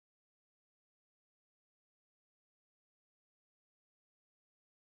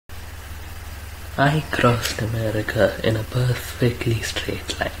I crossed America in a perfectly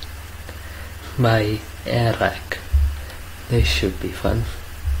straight line by Airrack. This should be fun.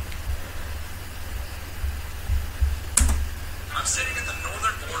 I'm sitting at the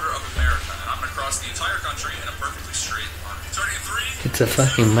northern border of America, and I'm going to cross the entire country in a perfectly straight line. Starting at 3. It's a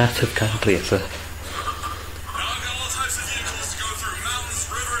fucking massive country, so. Now I've got all types of vehicles to go through. Mountains,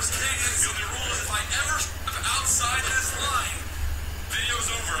 rivers, canyons. The only rule is if I ever step outside this line,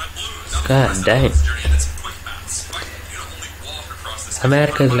 video's over. I lose. God damn.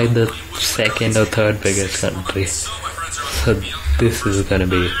 America is like the second or third biggest country, so this is gonna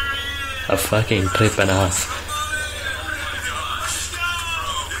be a fucking trip and a half.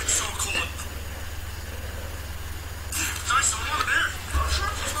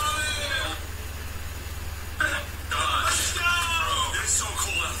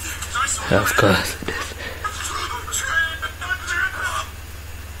 Of course it is.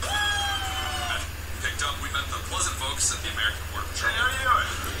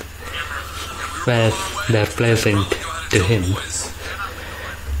 Well, they're pleasant to him.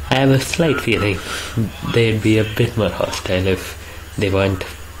 I have a slight feeling they'd be a bit more hostile if they weren't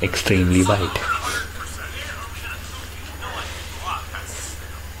extremely white.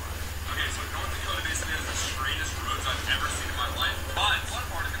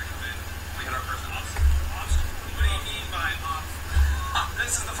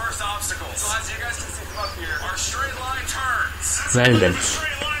 This is the first obstacle. So as you guys can see from up here, our straight line turns. Well then.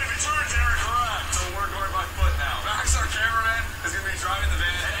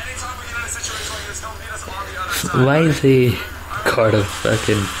 Why is he got a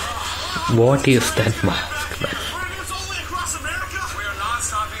fucking... What is that mask, man?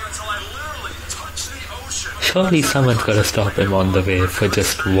 Surely someone's gotta stop him on the way for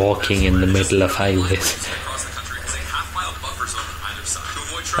just walking in the middle of highways.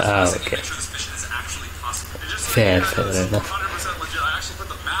 Ah, okay. Fair enough.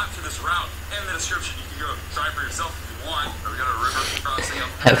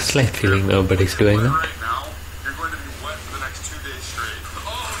 I have a slight feeling nobody's doing that.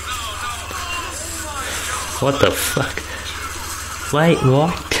 What the fuck? Why?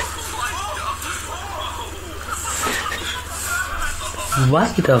 What? Why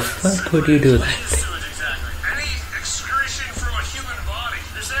the fuck would you do that?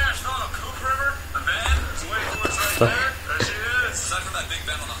 Fuck. Aside from that big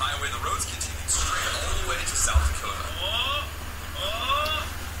bend on the highway, the roads continue straight all the way to South Dakota.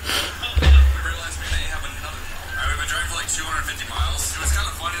 We realized we may have another problem. We've been driving for like 250 miles. It was kind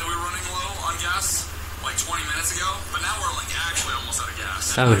of funny that we were running low on gas like 20 minutes ago, but now we're like actually almost out of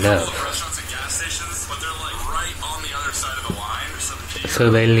gas. Oh no. Restaurants and gas stations, but they're like right on the other side of the line.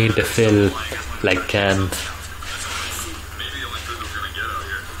 So they'll need to fill like cans.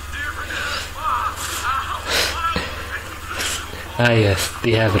 Ah yes,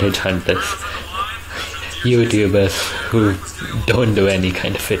 the average hunters. YouTubers who don't do any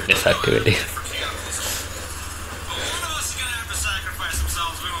kind of fitness activity.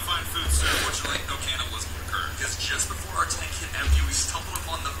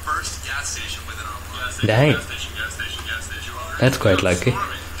 Dang. That's quite lucky.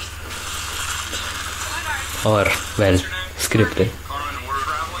 Or, well, scripted.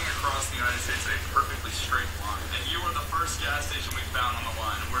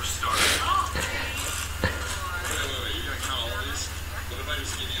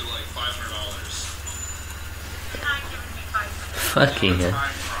 Fucking hell.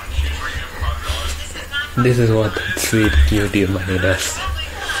 This is what that sweet YouTube money does.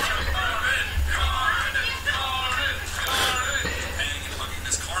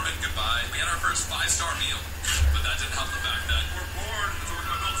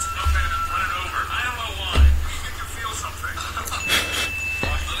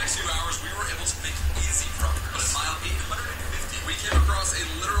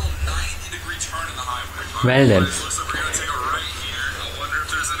 Well then.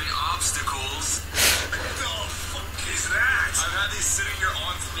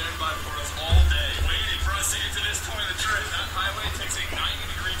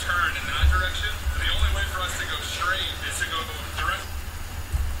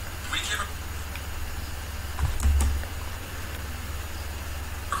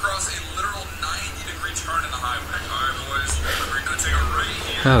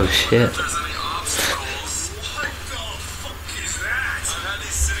 Oh shit.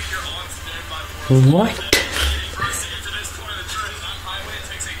 What?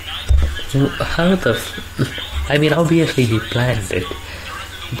 How the I mean, obviously he planned it,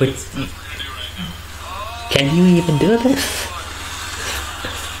 but can you even do this?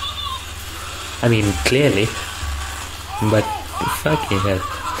 I mean, clearly. But fucking hell. You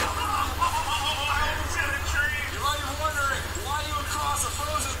might be wondering why you would cross a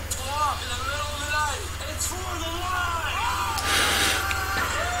frozen swamp in the middle of the night. It's for the line!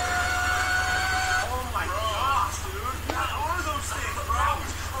 Oh my gosh, dude. What are those things, bro?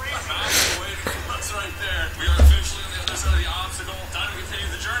 It's crazy. Waiting for us right there. We are officially on the other side of the obstacle. Time to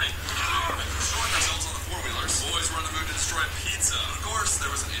continue the journey. Destroying ourselves on the four-wheelers. Boys were on the move to destroy pizza. Of course, there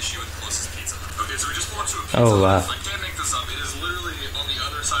was an issue with the closest pizza. Okay, so we just pulled up to a pizza. Oh, wow. I can't make this up. It is literally on the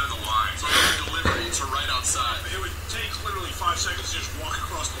other side of the line. So the delivery to right outside. It would take literally 5 seconds to just walk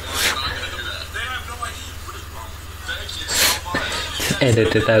across the line. I'm not gonna do that. They have no idea. What is wrong with you? Thank you so much.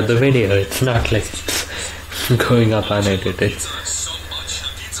 Edit it out the video. It's not like it's going up unedited. Pizza so much.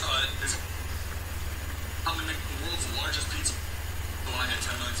 Pizza Hut is probably make the world's largest pizza when I hit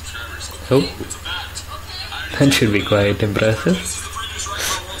 10 million subscribers. Oh, It's a fact. that should be quite impressive. This is the previous record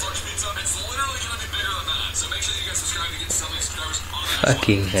for world's largest pizza. It's literally gonna be bigger than that. So make sure you guys subscribe to get 7 million subscribers on that.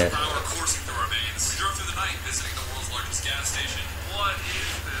 Fucking hell. Power coursing through our veins. We drove through the night visiting the world's largest gas station. What is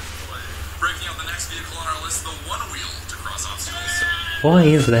this place? Breaking out the next vehicle on our list, the one wheel to cross obstacles. Why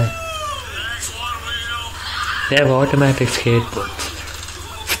is that? Thanks, one wheel. They have automatic skateboards.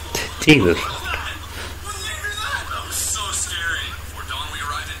 Jesus. That was so scary. Before dawn, we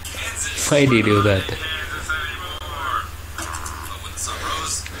arrived in Kansas. Why did you do that? Kansas anymore. But when the sun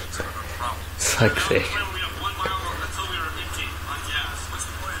rose, there were no problems. Fuck's sake. We have 1 mile until we were empty on gas. What's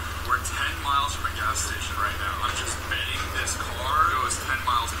the point? We're 10 miles from a gas station right now. I'm just betting this car goes 10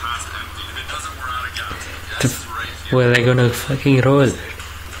 miles past empty. If it doesn't, we're out of gas. Gas is right here. Well, they're gonna fucking roll it.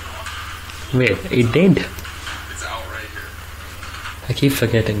 Wait, it did? It's out right here. I keep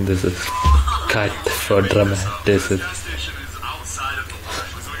forgetting this is cut for dramatic. This is. Gas station is outside of the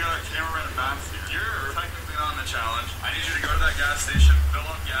line. So we got a camera and maps here. You're technically not in the challenge. I need you to go to that gas station, fill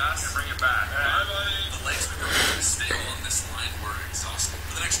up gas, and bring it back. Bye, buddy. The legs we were able to stay along this line were exhausting.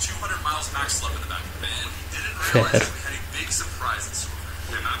 For the next 200 miles, Max slept in the back of the van. He didn't realize we had a big surprise in store.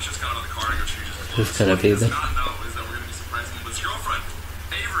 Okay, Max just got out of the car to go change his clothes. This is gonna be What he the. does not know is that we're going to be surprising him with his girlfriend,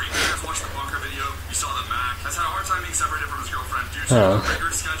 Avery. You guys watched the bunker video. You saw that Mac has had a hard time being separated from his girlfriend due to Oh. the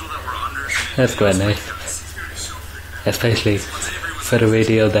rigorous schedule that we're under. That's quite nice. He's going to be so freaking out. Especially for a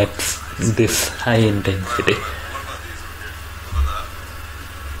video that's this high intensity. What about these over here? What about that?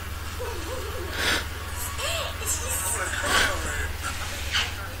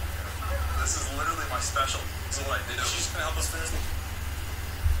 This is literally my special. So what I did, she's gonna help us finish.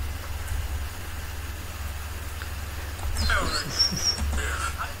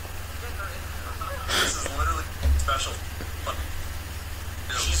 This is literally special.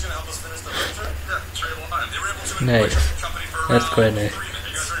 She's gonna help us finish the road trip. Yeah, straight line. They were able to Nice. the company for That's around quite nice. 3 minutes.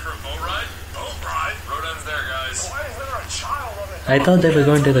 You guys ready for a boat ride? Boat ride? Road ends there, guys. Why is there a child on it? I thought they were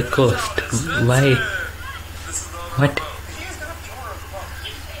going to the coast. Why? This is the What? He's gonna be order of the boat.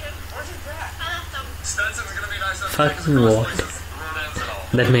 Where's your dad? Stenson's gonna be nice enough to Fucking take us across what? places. Road ends and all.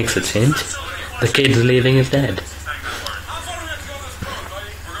 That makes a change. The kid's leaving his dad. How far do we have to go on this boat, buddy?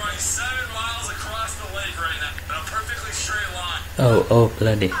 We're going 7 miles across the lake right now in a perfectly straight line. Oh,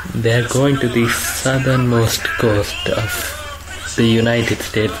 bloody. They're going to the southernmost coast of the United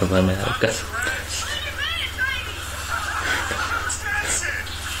States of America.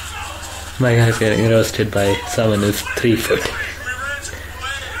 My guy's getting roasted by someone who's 3 foot.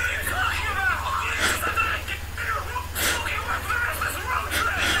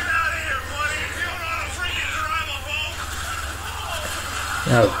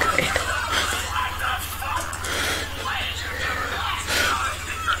 Oh, great.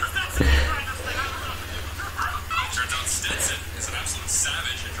 Turns out Stetson is an absolute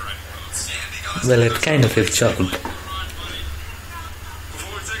savage at driving boats. And he got us Well, it's kind of his job. Before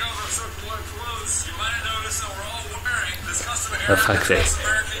we take off our soaked blood clothes, you might have noticed that we're all wearing this custom For fuck's sake.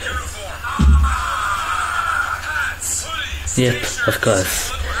 American uniform. Hats, hoodies, Yep, t-shirts, of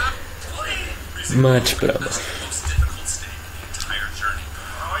course. hoodies. Much problem. This is the most difficult stage of the entire journey.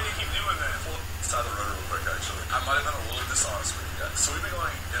 Why do you keep doing that? Well, let's tie the rudder real quick, actually. I might have been a little dishonest with you guys. So we've been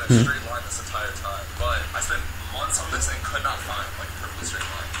going in a straight line this entire time, but I spent months on this and could not find like a perfectly straight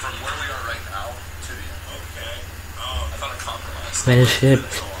line from where we are right now to the end. Okay. I found a compromise. Well, shit.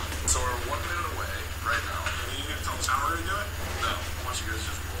 So we're 1 minute away right now. Are you gonna tell Tower to do it? No. I want you guys to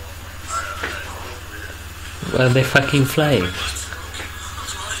just roll off. Alright. Well, they're fucking flying. That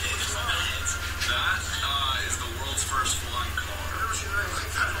is the world's first flying car. I've never seen anything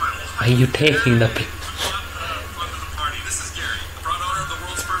like that in my life. Are you taking the pic? Welcome to the party. This is Gary, the proud owner of the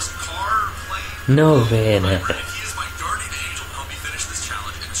world's first car, plane. No way, man. He is my guardian angel to help me finish this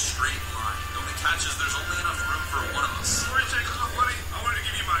challenge in a straight line. The only catch is there's only enough room for one of us. Before you take off, buddy, I wanted to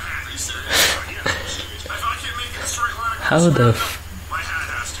give you my hat. Are you serious? Yeah,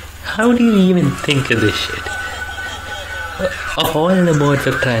 How do you even think of this shit? Of all the modes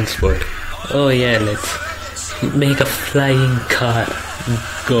of transport, oh yeah, let's make a flying car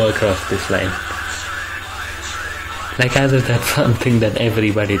go across this line. Like as if that's something that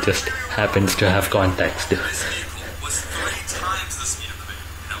everybody just happens to have contacts to. This vehicle was 3 times the speed of the big,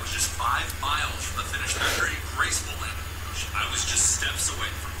 and I was just 5 miles from the finish line. Very graceful landing. I was just steps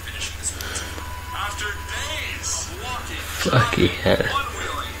away from finishing this race. After days of walking, Fucking hell.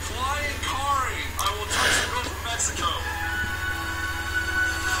 one-wheeling, flying, carring, I will touch the Gulf of Mexico.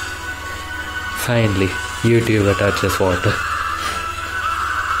 Finally, YouTuber touches water.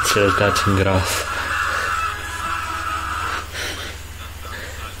 Still touching grass.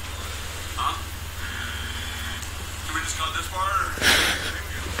 Can we just go this far?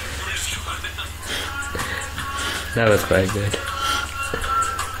 Can we just go this? That was quite good.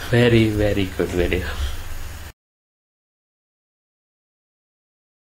 Very, very good video.